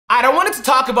I wanted to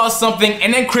talk about something,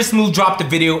 and then Chris Smoove dropped a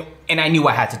video, and I knew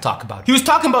I had to talk about it. He was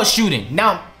talking about shooting.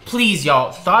 Now, please,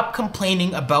 y'all, stop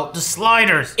complaining about the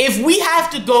sliders. If we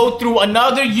have to go through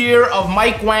another year of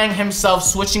Mike Wang himself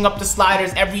switching up the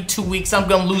sliders every 2 weeks, I'm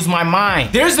gonna lose my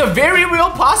mind. There's a very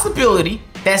real possibility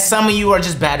that some of you are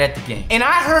just bad at the game. And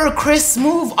I heard Chris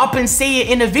Smoove up and say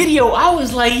it in a video. I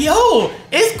was like, yo,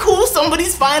 it's cool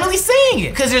somebody's finally saying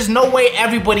it. Cause there's no way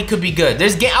everybody could be good.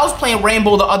 I was playing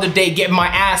Rainbow the other day, getting my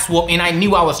ass whooped, and I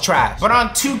knew I was trash. But on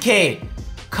 2K,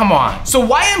 come on. So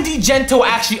YMD Gento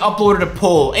actually uploaded a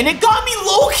poll, and it got me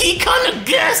low-key kind of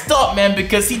gassed up, man,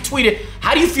 because he tweeted,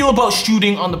 how do you feel about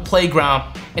shooting on the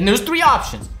playground? And there's 3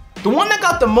 options. The one that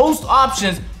got the most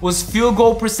options was field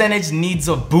goal percentage needs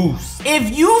a boost.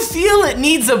 If you feel it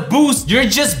needs a boost, you're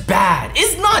just bad.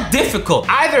 It's not difficult.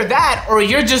 Either that or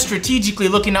you're just strategically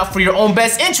looking out for your own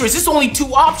best interest. It's only 2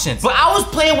 options. But I was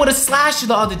playing with a slasher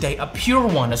the other day, a pure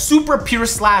one, a super pure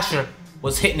slasher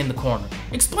was hitting in the corner.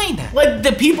 Explain that. Like,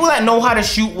 the people that know how to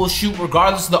shoot will shoot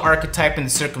regardless of the archetype and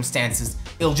the circumstances.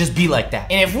 It'll just be like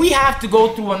that. And if we have to go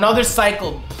through another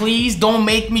cycle, please don't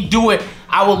make me do it.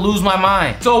 I will lose my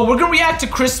mind. So we're gonna react to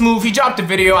Chris Smoove. He dropped a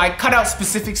video. I cut out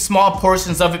specific small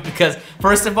portions of it because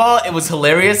first of all, it was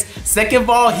hilarious. Second of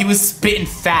all, he was spitting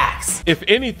facts. If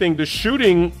anything, the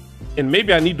shooting, and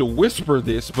maybe I need to whisper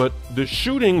this, but the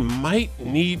shooting might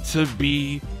need to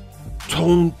be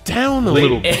toned down a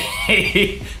little bit.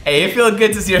 Hey, it feels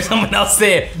good to hear someone else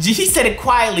say it. He said it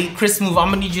quietly. Chris Smoove,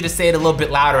 I'm gonna need you to say it a little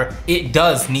bit louder. It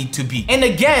does need to be. And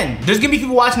again, there's gonna be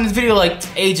people watching this video like,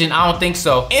 Agent, I don't think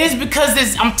so. And it's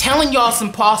because I'm telling y'all it's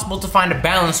impossible to find a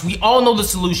balance. We all know the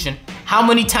solution. How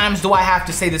many times do I have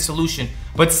to say the solution?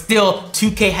 But still,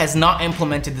 2K has not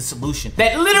implemented the solution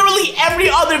that literally every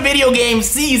other video game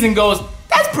sees and goes,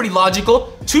 that's pretty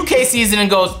logical. 2K sees it and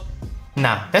goes,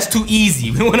 nah, that's too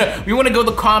easy. We wanna go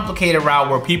the complicated route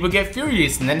where people get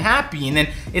furious and then happy, and then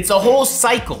it's a whole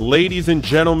cycle. Ladies and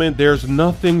gentlemen, there's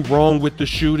nothing wrong with the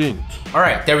shooting. All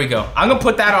right, there we go. I'm gonna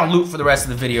put that on loop for the rest of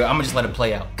the video. I'm gonna just let it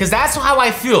play out. Cause that's how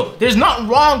I feel. There's nothing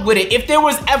wrong with it. If there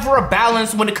was ever a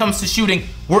balance when it comes to shooting,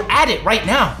 we're at it right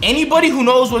now. Anybody who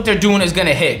knows what they're doing is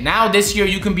gonna hit. Now this year,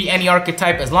 you can be any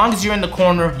archetype. As long as you're in the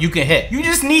corner, you can hit. You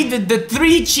just need the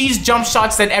 3 cheese jump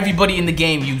shots that everybody in the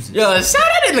game uses. Yo, shout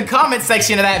out in the comment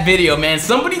section of that video, man.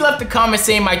 Somebody left a comment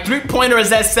saying my 3-pointer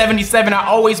is at 77. I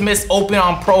always miss open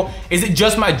on pro. Is it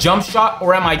just my jump shot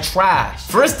or am I trash?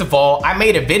 First of all, I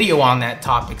made a video on that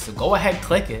topic, so go ahead,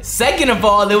 click it. Second of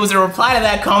all, there was a reply to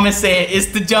that comment saying it's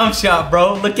the jump shot,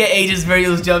 bro. Look at Age's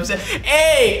videos jump shot.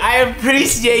 Hey, I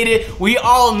appreciate it. We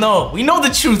all know. We know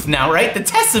the truth now, right? The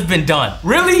tests have been done.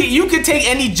 Really, you could take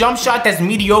any jump shot that's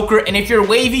mediocre, and if you're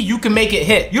wavy, you can make it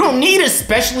hit. You don't need a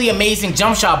especially amazing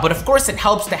jump shot, but of course it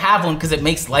helps to have one because it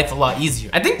makes life a lot easier.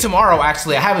 I think tomorrow,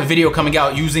 actually, I have a video coming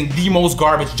out using the most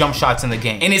garbage jump shots in the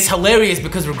game. And it's hilarious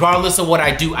because regardless of what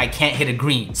I do, I can't hit a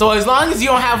green. So as long as you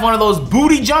don't have one of those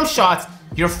booty jump shots,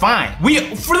 you're fine.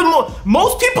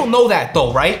 Most people know that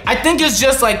though, right? I think it's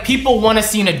just like people want to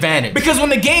see an advantage. Because when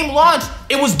the game launched,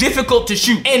 it was difficult to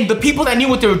shoot. And the people that knew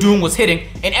what they were doing was hitting.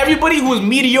 And everybody who was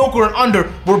mediocre and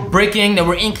under were breaking, they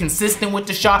were inconsistent with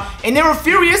the shot. And they were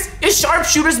furious if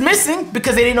sharpshooters missing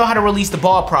because they didn't know how to release the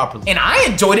ball properly. And I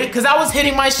enjoyed it because I was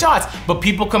hitting my shots. But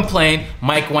people complained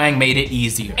Mike Wang made it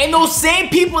easier. And those same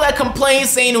people that complained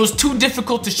saying it was too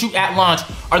difficult to shoot at launch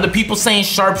are the people saying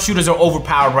sharpshooters are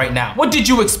overpowered right now. What did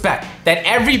you expect? That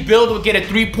every build would get a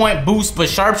 3-point boost but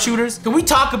sharpshooters? Can we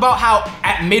talk about how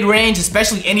at mid-range,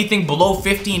 especially anything below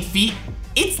 15 feet,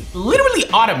 it's literally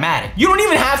automatic. You don't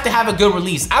even have to have a good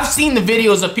release. I've seen the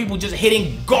videos of people just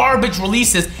hitting garbage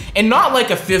releases and not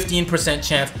like a 15%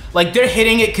 chance. Like they're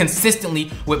hitting it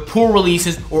consistently with poor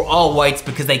releases or all whites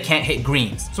because they can't hit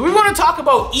greens. So we want to talk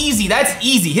about easy. That's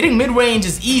easy. Hitting mid-range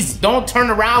is easy. Don't turn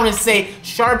around and say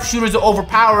sharpshooters are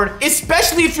overpowered,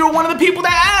 especially if you're one of the people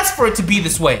that asked for it to be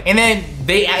this way. And then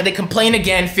they complain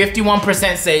again.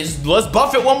 51% says, let's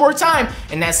buff it one more time.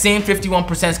 And that same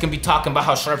 51% is gonna be talking about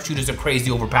how sharpshooters are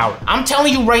crazy overpowered. I'm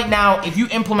telling you right now, if you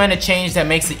implement a change that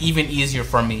makes it even easier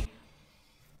for me,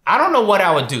 I don't know what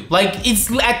I would do. Like,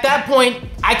 it's at that point,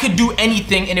 I could do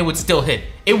anything and it would still hit.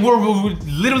 It would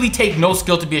literally take no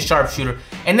skill to be a sharpshooter.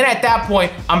 And then at that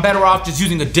point, I'm better off just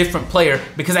using a different player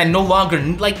because I no longer,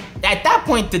 like, at that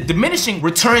point, the diminishing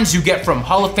returns you get from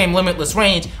Hall of Fame limitless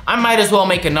range, I might as well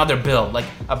make another build, like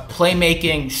a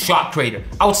playmaking shot creator.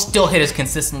 I would still hit as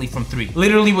consistently from 3.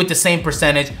 Literally with the same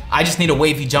percentage, I just need a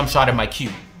wavy jump shot in my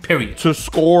queue, period. To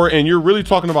score, and you're really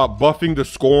talking about buffing the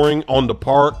scoring on the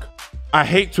park. I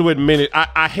hate to admit it.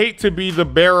 I hate to be the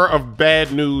bearer of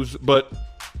bad news, but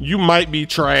you might be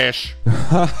trash.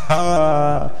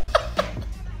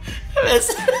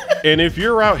 And if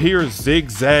you're out here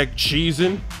zigzag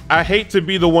cheesing, I hate to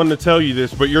be the one to tell you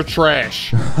this, but you're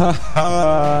trash.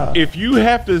 If you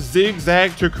have to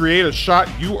zigzag to create a shot,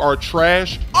 you are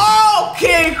trash.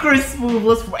 Okay, Chris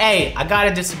Smooth. Hey, I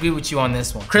gotta disagree with you on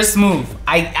this one. Chris Smooth,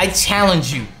 I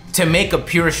challenge you to make a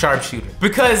pure sharpshooter.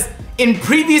 Because in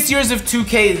previous years of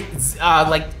 2K,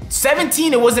 like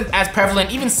 17, it wasn't as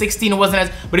prevalent. Even 16, it wasn't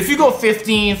as, but if you go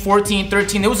 15, 14,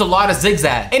 13, there was a lot of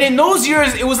zigzag. And in those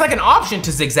years, it was like an option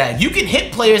to zigzag. You can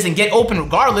hit players and get open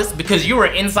regardless because you were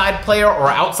an inside player or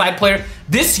outside player.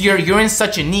 This year, you're in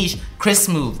such a niche. Chris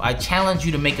Smooth, I challenge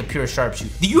you to make a pure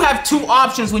sharpshooter. You have two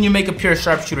options when you make a pure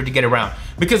sharpshooter to get around,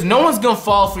 because no one's gonna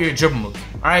fall for your dribble move,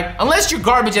 all right? Unless you're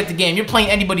garbage at the game, you're playing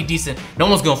anybody decent, no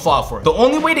one's gonna fall for it. The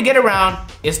only way to get around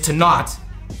is to not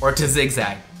or to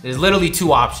zigzag. There's literally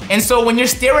two options. And so when you're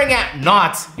staring at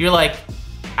not, you're like,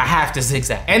 I have to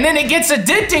zigzag. And then it gets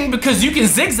addicting because you can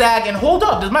zigzag and hold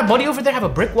up. Does my buddy over there have a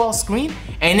brick wall screen?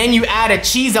 And then you add a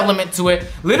cheese element to it.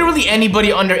 Literally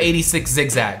anybody under 86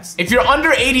 zigzags. If you're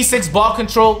under 86 ball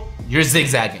control, you're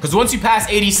zigzagging. Because once you pass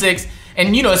 86,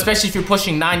 and you know, especially if you're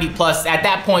pushing 90 plus, at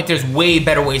that point, there's way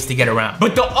better ways to get around.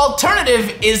 But the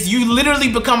alternative is you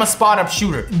literally become a spot up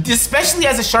shooter. Especially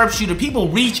as a sharpshooter, people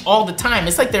reach all the time.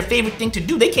 It's like their favorite thing to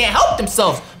do. They can't help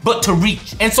themselves but to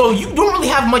reach. And so you don't really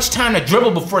have much time to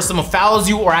dribble before someone fouls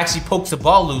you or actually pokes the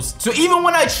ball loose. So even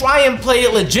when I try and play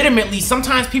it legitimately,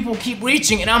 sometimes people keep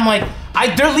reaching and I'm like,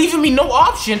 they're leaving me no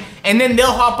option, and then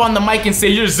they'll hop on the mic and say,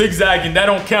 you're zigzagging, that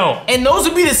don't count. And those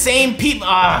would be the same people.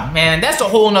 Man, that's a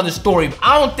whole nother story.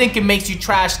 I don't think it makes you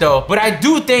trash though, but I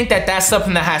do think that that's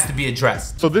something that has to be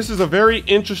addressed. So this is a very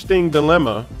interesting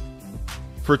dilemma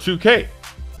for 2K.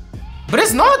 But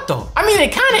it's not though. I mean,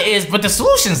 it kind of is, but the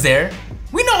solution's there.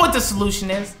 We know what the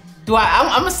solution is. I'm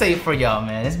gonna say it for y'all,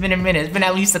 man. It's been a minute. It's been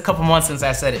at least a couple months since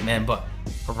I said it, man, but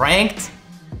ranked,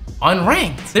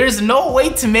 unranked. There's no way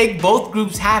to make both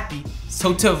groups happy.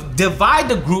 So to divide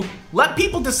the group, let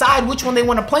people decide which one they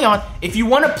want to play on. If you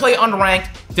want to play unranked,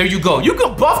 there you go. You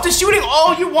can buff the shooting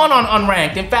all you want on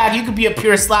unranked. In fact, you could be a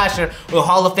pure slasher with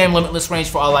Hall of Fame limitless range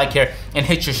for all I care and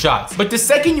hit your shots. But the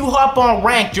second you hop on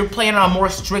ranked, you're playing on more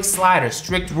strict sliders,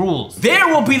 strict rules. There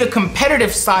will be the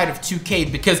competitive side of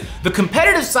 2K, because the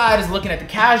competitive side is looking at the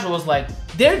casuals like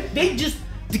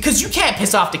because you can't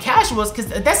piss off the casuals because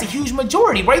that's a huge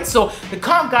majority, right? So the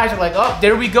comp guys are like, oh,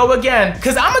 there we go again.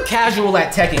 Because I'm a casual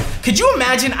at Tekken. Could you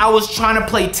imagine I was trying to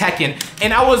play Tekken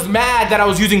and I was mad that I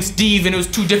was using Steve and it was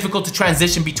too difficult to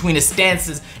transition between his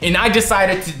stances, and I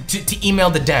decided to email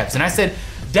the devs and I said,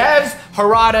 devs,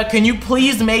 Harada, can you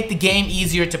please make the game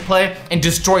easier to play and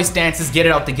destroy stances, get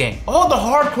it out the game? All the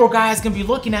hardcore guys gonna be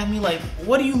looking at me like,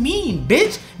 what do you mean,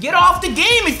 bitch? Get off the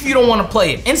game if you don't wanna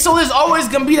play it. And so there's always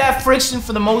gonna be that friction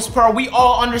for the most part. We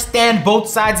all understand both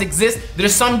sides exist.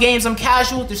 There's some games I'm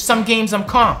casual, there's some games I'm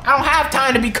comp. I don't have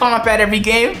time to be comp at every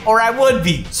game, or I would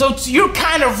be. So you're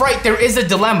kind of right, there is a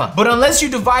dilemma. But unless you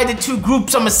divide the two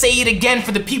groups, I'm gonna say it again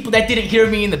for the people that didn't hear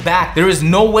me in the back, there is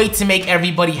no way to make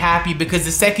everybody happy, because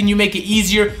the second you make it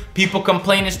easier, people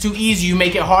complain it's too easy. You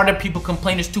make it harder, people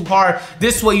complain it's too hard.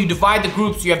 This way you divide the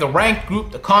groups. You have the ranked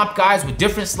group, the comp guys with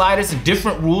different sliders and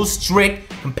different rules, strict,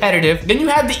 competitive. Then you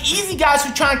have the easy guys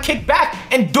who try and kick back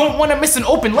and don't want to miss an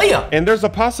open layup. And there's a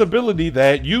possibility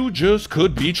that you just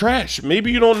could be trash.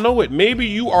 Maybe you don't know it. Maybe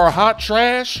you are hot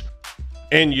trash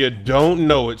and you don't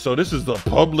know it. So this is the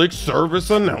public service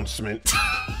announcement.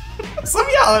 Some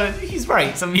of y'all, he's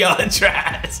right, some of y'all are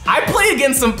trash. I play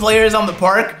against some players on the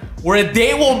park where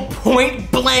they will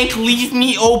point blank leave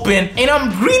me open and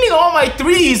I'm greening all my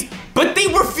threes, but they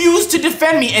refuse to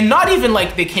defend me, and not even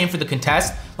like they came for the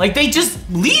contest, like they just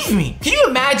leave me. Can you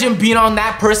imagine being on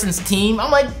that person's team?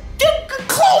 I'm like, get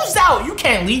closed out. You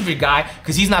can't leave your guy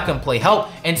because he's not gonna play help.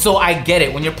 And so I get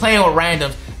it, when you're playing with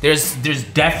randoms, there's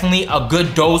definitely a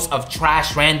good dose of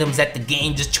trash randoms at the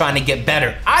game just trying to get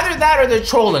better. Either that or they're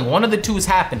trolling. One of the two is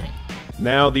happening.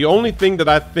 Now, the only thing that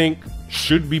I think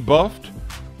should be buffed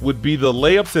would be the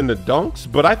layups and the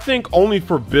dunks, but I think only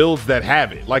for builds that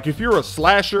have it. Like if you're a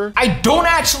slasher. I don't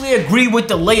actually agree with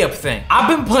the layup thing.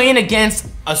 I've been playing against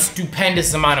a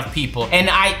stupendous amount of people, and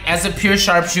as a pure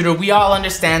sharpshooter, we all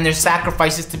understand there's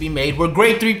sacrifices to be made. We're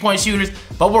great three-point shooters,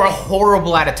 but we're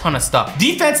horrible at a ton of stuff.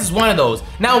 Defense is one of those.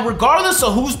 Now, regardless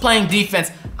of who's playing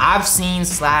defense, I've seen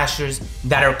slashers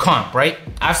that are comp, right?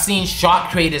 I've seen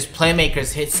shot creators,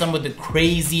 playmakers hit some of the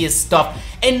craziest stuff,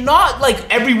 and not like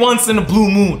every once in a blue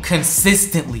moon,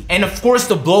 consistently. And of course,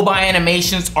 the blow-by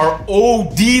animations are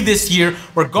OD this year.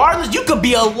 Regardless, you could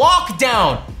be a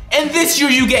lockdown, and this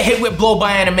year you get hit with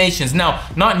blow-by animations. Now,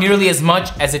 not nearly as much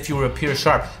as if you were a pure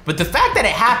sharp, but the fact that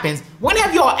it happens, when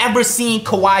have y'all ever seen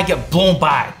Kawhi get blown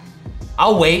by?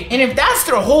 I'll wait. And if that's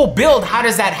their whole build, how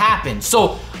does that happen?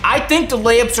 So I think the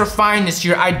layups are fine this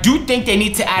year. I do think they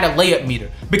need to add a layup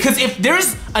meter, because if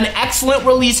there's an excellent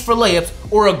release for layups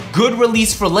or a good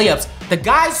release for layups, the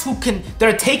guys that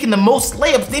are taking the most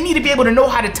layups, they need to be able to know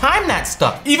how to time that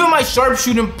stuff. Even my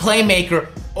sharpshooting playmaker,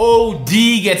 OD,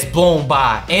 gets blown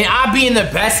by. And I be in the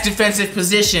best defensive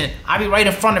position. I be right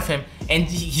in front of him, and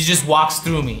he just walks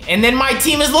through me. And then my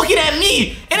team is looking at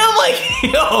me, and I'm like,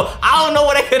 yo, I don't know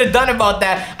what I could have done about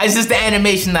that. It's just the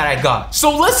animation that I got.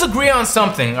 So let's agree on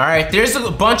something, all right? There's a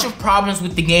bunch of problems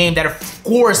with the game that of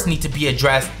course need to be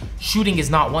addressed. Shooting is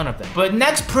not one of them. But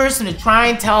next person to try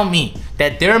and tell me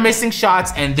that they're missing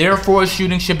shots and therefore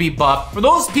shooting should be buffed, for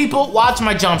those people, watch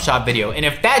my jump shot video. And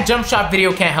if that jump shot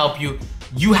video can't help you,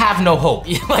 you have no hope.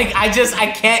 Like, I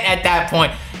can't at that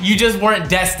point. You just weren't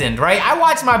destined, right? I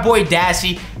watched my boy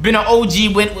Dashy, been an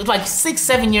OG with like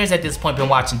 6-7 years at this point, been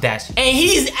watching Dashy. And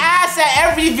he's ass at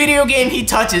every video game he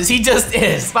touches, he just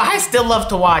is. But I still love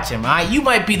to watch him, all right? You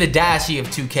might be the Dashy of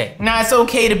 2K. Now, it's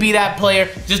okay to be that player,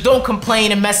 just don't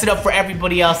complain and mess it up for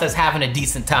everybody else that's having a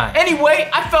decent time.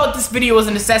 Anyway, I felt this video was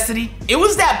a necessity. It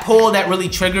was that poll that really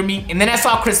triggered me, and then I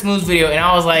saw Chris Moon's video, and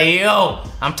I was like, yo,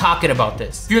 I'm talking about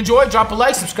this. If you enjoyed, drop a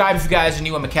like, subscribe if you guys are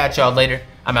new. I'm gonna catch y'all later.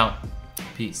 I'm out.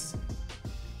 Peace.